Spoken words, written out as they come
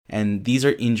And these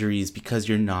are injuries because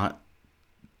you're not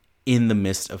in the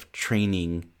midst of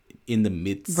training, in the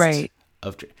midst Right.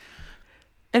 of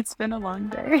It's been a long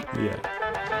day. yeah.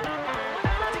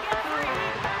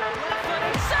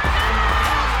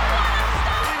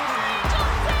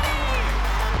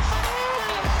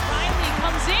 Riley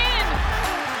comes in.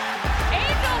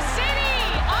 Angel City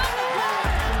on the board.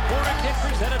 Corner kick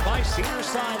presented by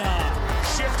Cedars-Sinai.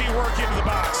 Shifty work into the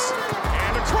box.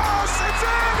 And across, it's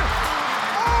in!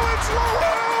 Oh, it's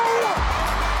LaRue!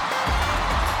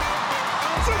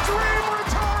 It's a dream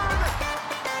return!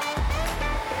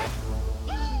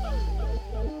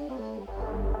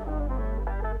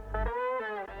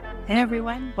 Hey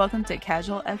everyone, welcome to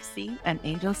Casual FC, an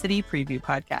Angel City preview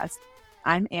podcast.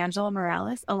 I'm Angela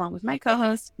Morales, along with my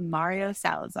co-host, Mario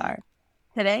Salazar.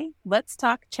 Today, let's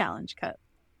talk Challenge Cup.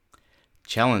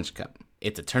 Challenge Cup.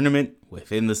 It's a tournament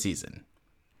within the season.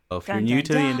 So if you're new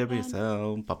to the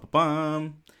NWSL,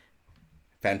 bum,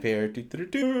 fanfare,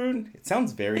 it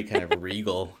sounds very kind of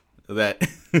regal, that,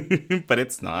 but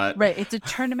it's not. Right, it's a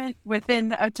tournament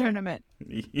within a tournament.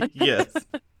 Yes.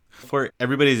 For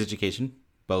everybody's education,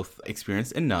 both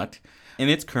experienced and not, in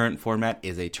its current format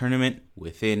is a tournament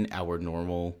within our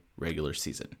normal regular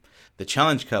season. The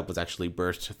Challenge Cup was actually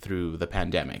burst through the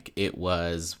pandemic. It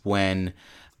was when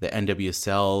the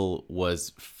NWSL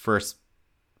was first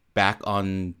back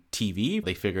on TV.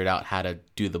 They figured out how to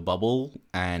do the bubble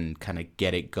and kind of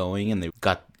get it going, and they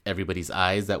got everybody's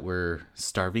eyes that were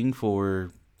starving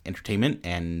for entertainment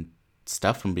and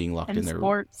stuff from being locked in their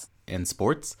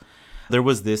sports. There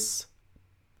was this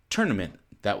tournament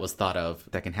that was thought of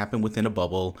that can happen within a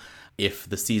bubble if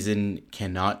the season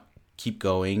cannot keep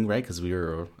going, right? Because we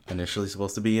were initially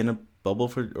supposed to be in a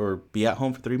bubble or be at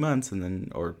home for 3 months, and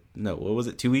then, or no, what was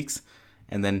it, 2 weeks?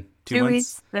 And then 2 months? 2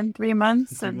 weeks, then 3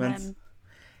 months, then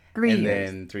 3 and years.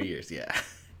 then 3 years, yeah.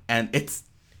 And it's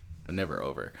never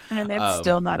over. And it's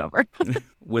still not over.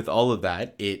 With all of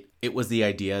that, it was the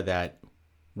idea that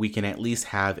we can at least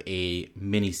have a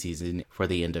mini season for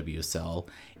the NWSL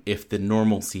if the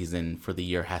normal season for the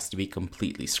year has to be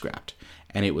completely scrapped.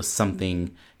 And it was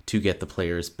something to get the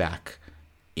players back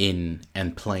in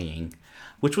and playing,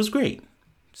 which was great.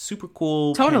 Super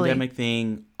cool. Totally. Pandemic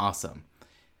thing. Awesome.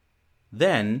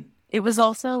 Then It was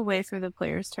also a way for the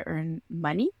players to earn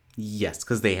money, yes,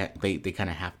 because they kind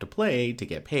of have to play to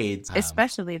get paid.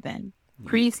 especially then.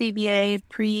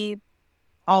 Pre-CBA,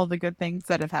 all the good things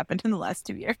that have happened in the last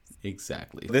 2 years.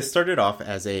 Exactly. This started off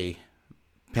as a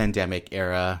pandemic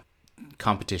era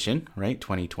competition, right?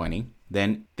 2020.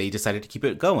 Then they decided to keep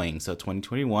it going. So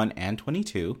 2021 and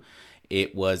 22,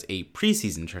 it was a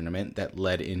preseason tournament that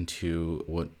led into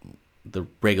what the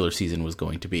regular season was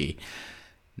going to be.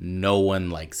 No one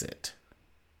likes it.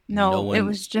 No, it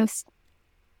was just,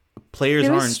 Players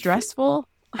it was aren't stressful.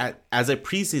 as a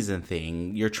preseason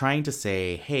thing. You're trying to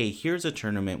say, hey, here's a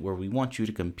tournament where we want you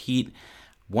to compete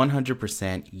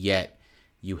 100%, yet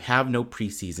you have no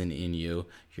preseason in you.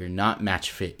 You're not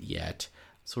match fit yet.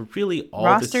 So really all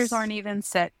Rosters aren't even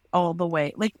set all the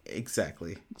way. Like,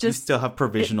 exactly. You just still have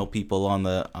provisional people on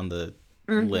the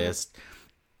list.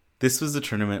 This was a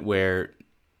tournament where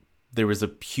there was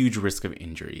a huge risk of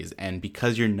injuries, and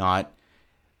because you're not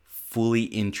fully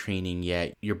in training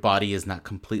yet, your body is not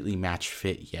completely match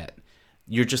fit yet,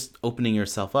 you're just opening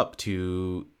yourself up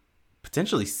to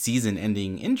potentially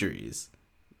season-ending injuries.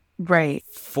 right.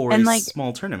 For And, a like,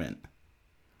 small tournament.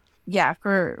 Yeah,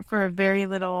 for a very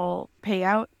little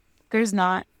payout, there's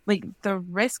not, like, the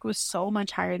risk was so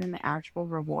much higher than the actual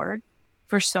reward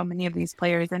for so many of these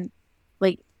players. And,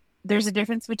 like, there's a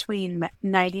difference between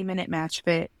 90-minute match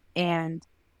fit and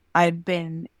I've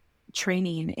been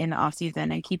training in off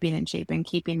season and keeping in shape and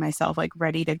keeping myself, like,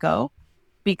 ready to go,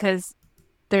 because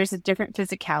there's a different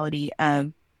physicality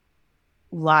of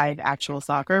live actual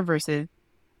soccer versus,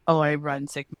 oh, I run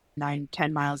 6, 9,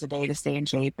 10 miles a day to stay in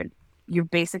shape. And you're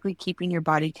basically keeping your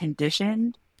body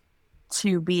conditioned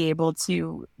to be able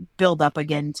to build up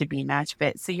again to be match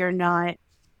fit. So you're not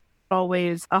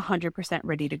always 100%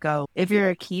 ready to go. If you're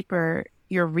a keeper,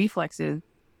 your reflexes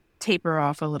taper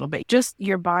off a little bit. Just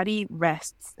your body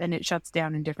rests and it shuts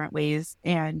down in different ways.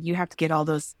 And you have to get all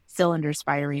those cylinders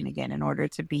firing again in order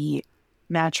to be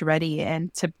match ready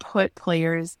and to put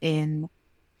players in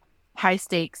high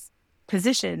stakes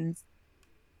positions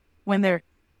when there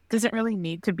doesn't really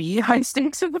need to be high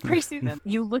stakes in the preseason.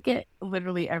 You look at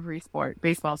literally every sport,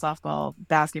 baseball, softball,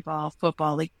 basketball,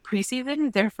 football, like, preseason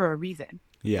is there for a reason.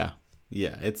 Yeah.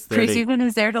 Yeah. It's there. Preseason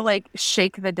is there to, like,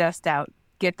 shake the dust out,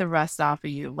 get the rust off of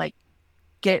you, like,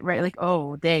 get right, like,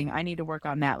 oh, dang, I need to work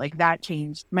on that. Like, that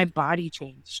changed. My body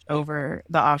changed over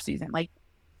the off season. Like,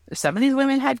 some of these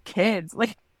women had kids.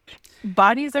 Like,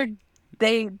 Bodies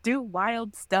they do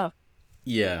wild stuff.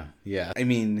 Yeah, yeah. I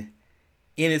mean,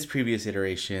 in its previous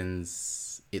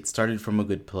iterations, it started from a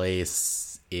good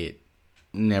place. It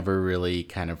never really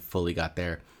kind of fully got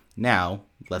there. Now,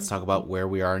 let's talk about where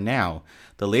we are now.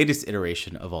 The latest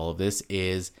iteration of all of this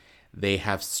is they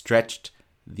have stretched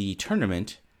the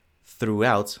tournament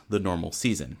throughout the normal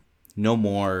season. No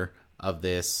more of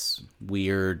this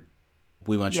weird,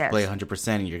 we want you to play 100%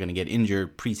 and you're going to get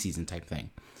injured preseason type thing.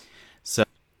 So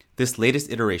this latest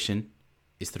iteration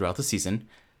is throughout the season,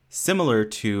 similar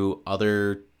to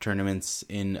other tournaments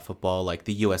in football like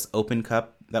the US Open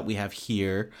Cup that we have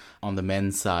here on the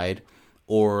men's side,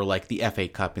 or like the FA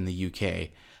Cup in the UK.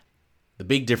 The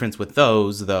big difference with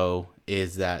those, though,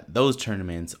 is that those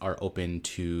tournaments are open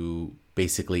to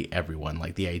basically everyone.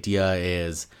 Like the idea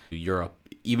is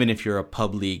even if you're a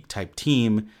pub league type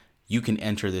team, you can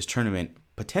enter this tournament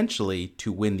potentially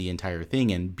to win the entire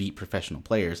thing and beat professional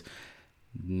players.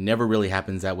 Never really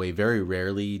happens that way. Very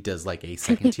rarely does like a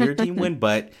second tier team win,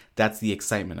 but that's the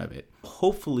excitement of it.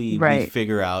 Hopefully we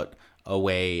figure out a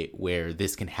way where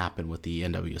this can happen with the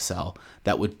NWSL.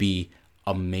 That would be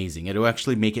amazing. It'll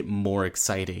actually make it more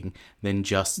exciting than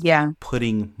just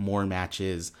putting more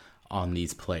matches on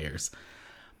these players.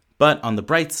 But on the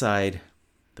bright side,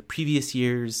 the previous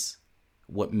years,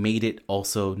 what made it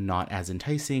also not as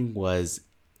enticing was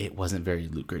it wasn't very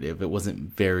lucrative. It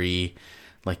wasn't very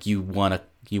like you won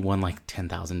like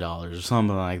 $10,000 or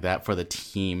something like that for the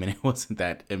team, and it wasn't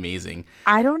that amazing.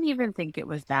 I don't even think it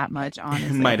was that much, honestly.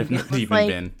 It might have not even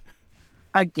been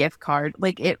a gift card.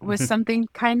 Like it was something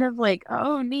kind of like,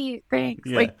 oh, neat, thanks.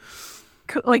 Yeah.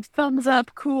 Like thumbs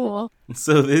up, cool.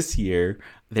 So this year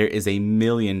there is $1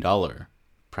 million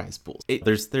prize pool.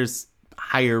 There's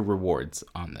higher rewards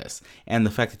on this, and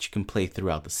the fact that you can play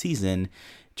throughout the season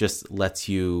just lets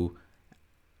you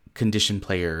condition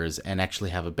players and actually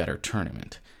have a better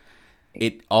tournament.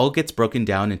 It all gets broken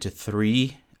down into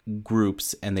 3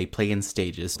 groups, and they play in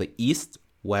stages: the East,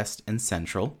 West, and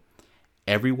Central.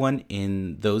 Everyone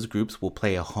in those groups will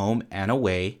play a home and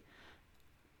away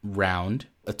round,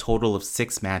 a total of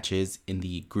 6 matches in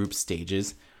the group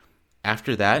stages.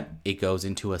 After that, it goes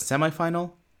into a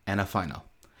semifinal and a final.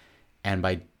 And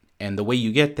the way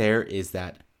you get there is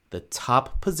that the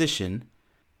top position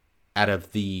out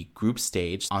of the group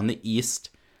stage on the East,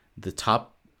 the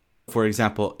top, for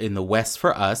example, in the West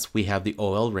for us, we have the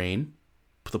OL Reign,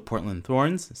 the Portland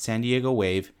Thorns, San Diego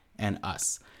Wave, and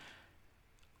us.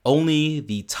 Only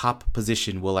the top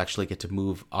position will actually get to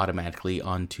move automatically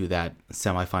onto that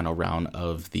semifinal round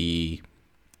of the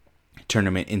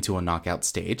tournament into a knockout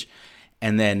stage.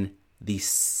 And then the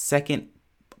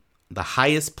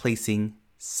highest placing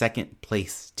second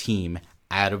place team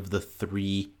out of the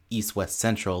 3 East, West,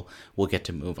 Central will get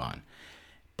to move on.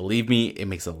 Believe me, it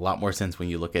makes a lot more sense when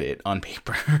you look at it on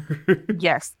paper.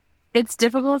 Yes. It's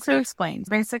difficult to explain.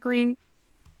 Basically,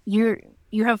 you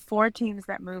have 4 teams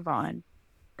that move on.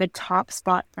 The top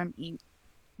spot from each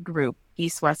group,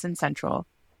 East, West, and Central.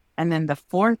 And then the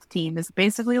 4th team is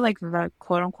basically like the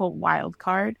quote-unquote wild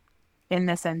card, in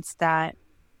the sense that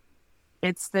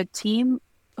it's the team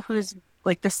who's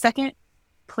like the second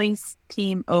place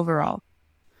team overall.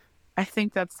 I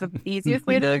think that's the easiest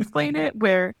way to explain it,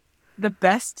 where the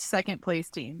best second place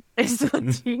team is the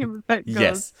team that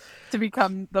goes to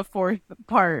become the 4th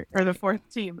part, or the 4th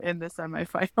team in the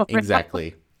semifinal.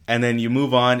 Exactly. And then you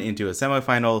move on into a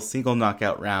semifinal, single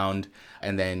knockout round,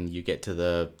 and then you get to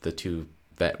the 2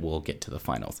 that will get to the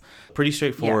finals. Pretty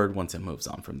straightforward once it moves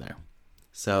on from there.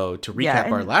 So to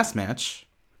recap our last match.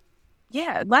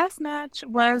 Yeah, last match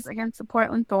was against the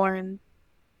Portland Thorns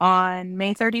on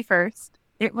May 31st.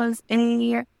 It was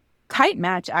a tight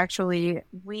match, actually.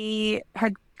 We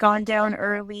had gone down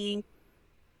early,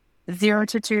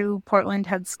 0-2. Portland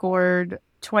had scored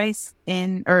once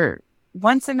in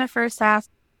the first half.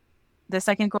 The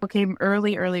second goal came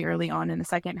early on in the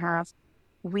second half.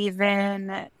 We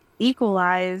then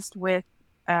equalized with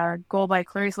a goal by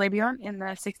Clarice Lebion in the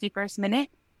 61st minute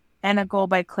and a goal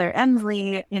by Claire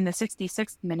Emsley in the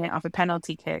 66th minute off a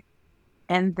penalty kick.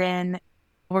 And then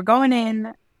we're going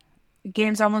in.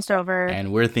 Game's almost over,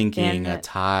 and we're thinking a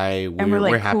tie.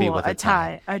 We're happy with a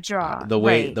tie, a draw. The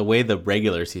way the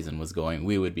regular season was going,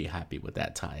 we would be happy with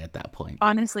that tie at that point.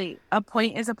 Honestly, a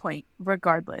point is a point,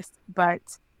 regardless.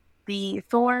 But the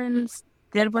Thorns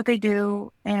did what they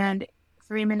do, and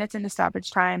 3 minutes into stoppage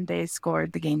time, they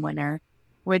scored the game winner,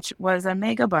 which was a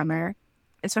mega bummer,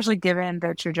 especially given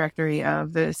the trajectory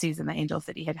of the season that Angel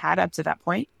City had up to that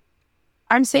point.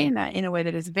 I'm saying that in a way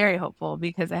that is very hopeful,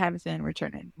 because I haven't seen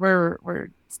returning. We're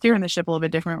steering the ship a little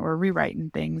bit different. We're rewriting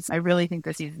things. I really think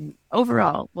the season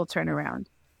overall will turn around.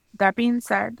 that being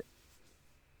said,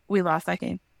 we lost that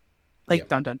game. Like, Yep.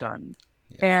 dun, dun, dun.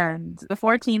 Yep. And the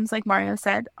 4 teams, like Mario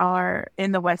said, are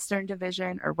in the Western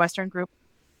Division or Western Group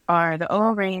are the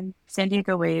OL Reign, San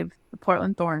Diego Wave, the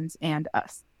Portland Thorns, and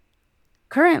us.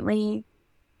 Currently,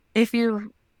 if you've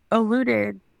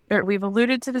alluded, or we've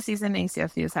alluded to the season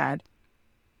ACFC has had,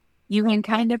 you can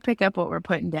kind of pick up what we're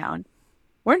putting down.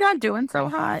 We're not doing so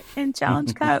hot in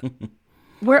Challenge Cup.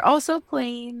 We're also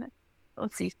playing,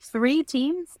 3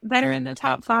 teams that are in the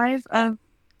top 5 of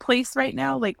place right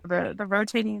now, like the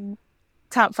rotating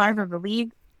top 5 of the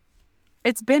league.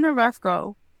 It's been a rough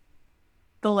go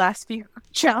the last few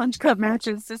Challenge Cup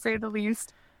matches, to say the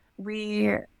least. We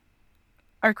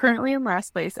are currently in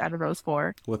last place out of those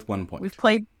 4. With 1 point. We've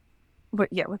played,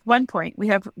 with 1 point. We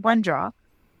have 1 draw.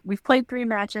 We've played 3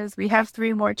 matches. We have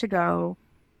 3 more to go.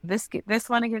 This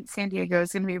one against San Diego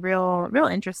is going to be real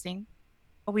interesting.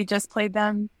 We just played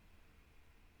them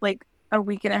like a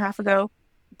week and a half ago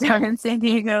down in San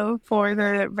Diego for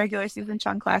the regular season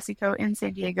Chon Classico in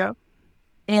San Diego.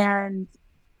 And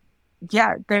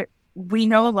yeah, we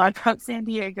know a lot about San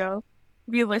Diego.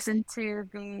 We listened to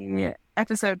the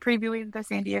episode previewing the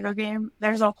San Diego game.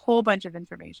 There's a whole bunch of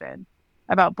information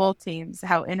about both teams,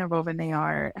 how interwoven they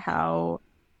are, how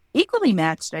equally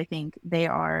matched I think they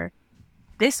are.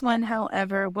 This one,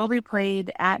 however, will be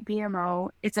played at BMO.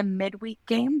 It's a midweek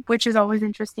game, which is always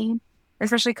interesting,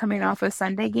 especially coming off a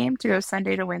Sunday game to go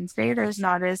Sunday to Wednesday. There's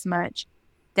not as much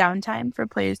downtime for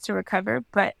players to recover,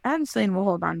 but Amstelveen will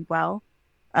hold on well.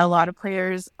 A lot of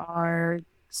players are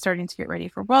starting to get ready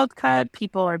for World Cup.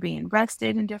 People are being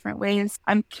rested in different ways.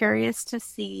 I'm curious to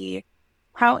see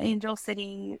how Angel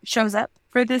City shows up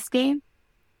for this game.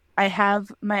 I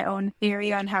have my own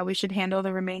theory on how we should handle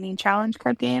the remaining Challenge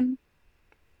Cup game.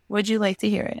 Would you like to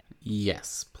hear it?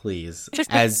 Yes, please.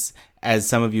 As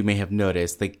some of you may have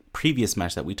noticed, the previous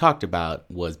match that we talked about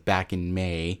was back in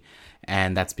May,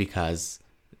 and that's because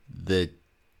the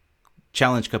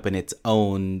Challenge Cup in its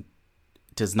own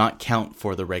does not count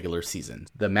for the regular season.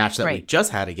 The match that we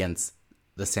just had against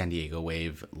the San Diego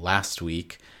Wave last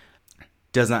week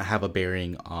does not have a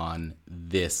bearing on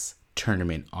this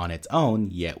tournament on its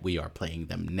own, yet we are playing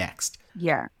them next.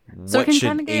 Yeah. So what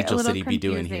should Angel City be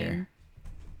doing here?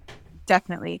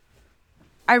 Definitely.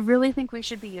 I really think we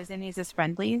should be using these as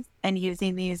friendlies and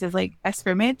using these as like a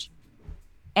scrimmage,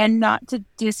 and not to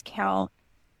discount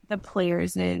the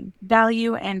players'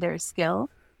 value and their skill.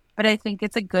 But I think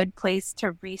it's a good place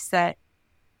to reset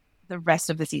the rest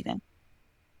of the season.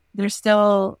 There's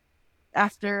still,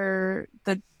 after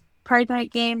the Pride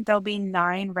Night game, there'll be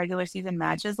 9 regular season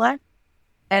matches left.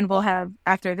 And we'll have,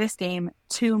 after this game,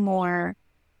 2 more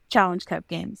Challenge Cup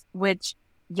games, which,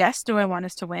 yes, do I want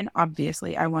us to win?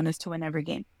 Obviously, I want us to win every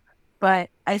game. But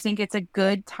I think it's a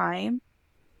good time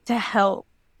to help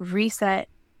reset,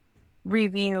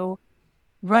 review,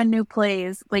 run new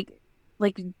plays, like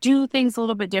do things a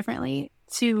little bit differently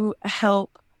to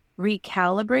help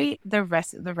recalibrate the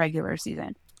rest of the regular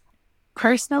season.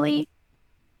 Personally,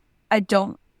 I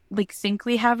don't think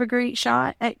we have a great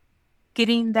shot at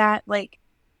getting that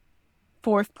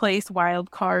 4th place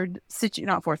wild card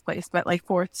not 4th place, but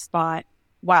 4th spot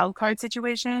wild card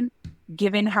situation,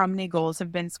 given how many goals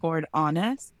have been scored on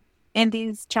us in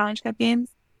these Challenge Cup games.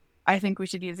 I think we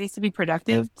should use these to be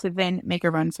productive to then make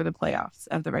a run for the playoffs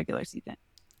of the regular season.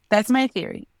 That's my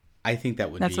theory. I think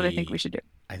that's what I think we should do.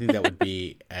 I think that would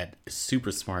be a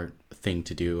super smart thing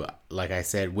to do. Like I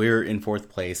said, we're in 4th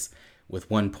place with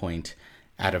 1 point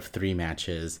out of 3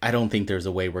 matches. I don't think there's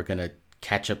a way we're going to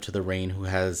catch up to the Reign, who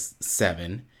has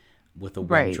 7 with a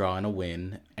win, draw, and a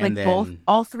win. And then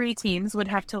all 3 teams would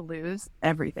have to lose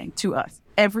everything to us.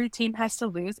 Every team has to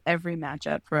lose every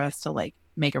matchup for us to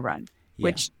make a run,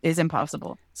 which is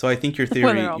impossible. So I think your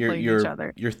theory,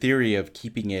 your theory of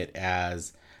keeping it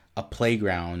as a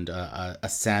playground, a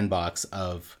sandbox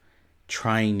of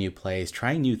trying new plays,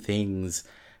 trying new things,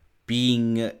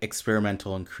 being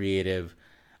experimental and creative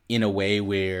in a way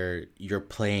where you're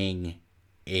playing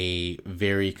a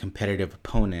very competitive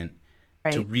opponent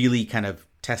to really kind of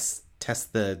test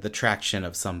the traction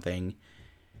of something.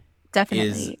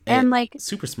 Definitely. And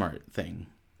super smart thing.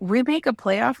 We make a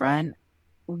playoff run,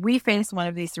 we face one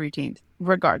of these 3 teams,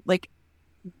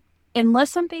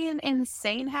 unless something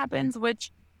insane happens,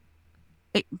 which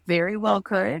it very well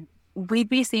could. We'd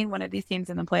be seeing one of these teams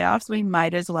in the playoffs. We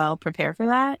might as well prepare for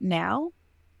that now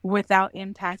without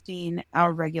impacting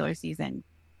our regular season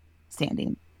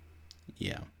standing.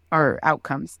 Yeah. Our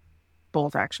outcomes,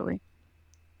 both actually.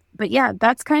 But yeah,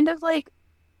 that's kind of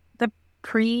the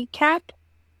pre-cap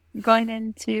going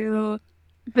into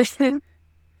the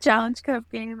Challenge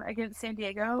Cup game against San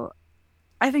Diego.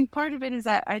 I think part of it is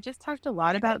that I just talked a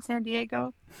lot about San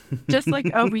Diego just like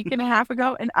a week and a half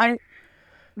ago, and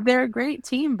they're a great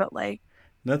team, but like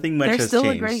Nothing much they're has still a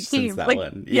changed great since team. that like,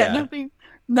 one. Yeah,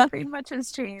 nothing much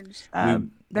has changed.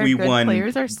 Their we good won.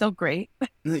 players are still great.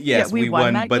 Yes, we we won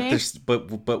won, that but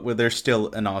game. they're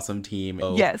still an awesome team.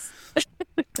 Oh. Yes.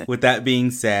 With that being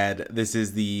said, this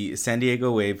is the San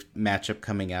Diego Wave matchup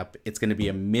coming up. It's going to be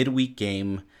a midweek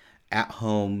game at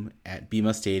home at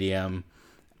BMO Stadium.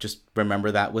 Just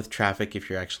remember that with traffic if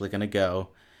you're actually going to go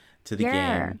to the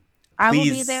game. I will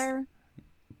be there.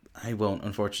 I won't,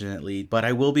 unfortunately, but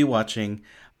I will be watching.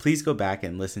 Please go back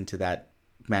and listen to that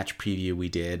match preview we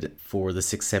did for the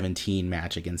 617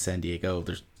 match against San Diego.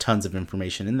 There's tons of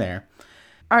information in there.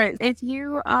 All right. If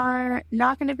you are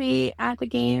not going to be at the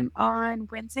game on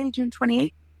Wednesday, June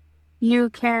 28th, you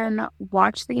can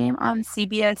watch the game on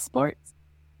CBS Sports.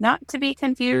 Not to be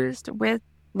confused with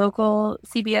local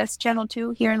CBS Channel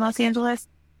 2 here in Los Angeles.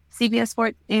 CBS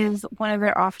Sports is one of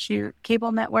their offshoot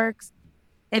cable networks.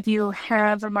 If you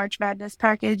have a March Madness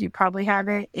package, you probably have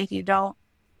it. If you don't,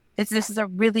 this is a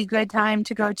really good time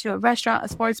to go to a restaurant, a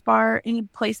sports bar, any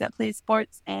place that plays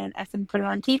sports, and ask them to put it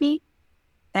on TV.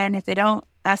 And if they don't,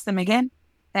 ask them again.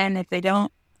 And if they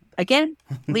don't, again,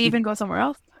 leave and go somewhere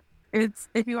else.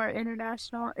 If you are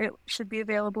international, it should be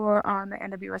available on the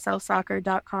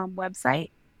nwslsoccer.com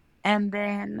website. And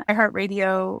then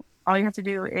iHeartRadio, all you have to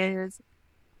do is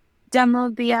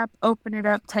download the app, open it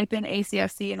up, type in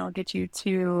ACFC, and it'll get you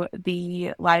to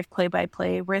the live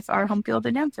play-by-play with our home field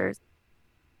announcers.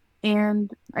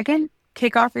 And again,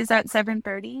 kickoff is at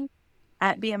 7:30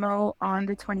 at BMO on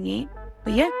the 28th.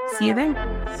 But yeah, see you there.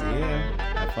 See ya.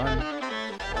 Have fun.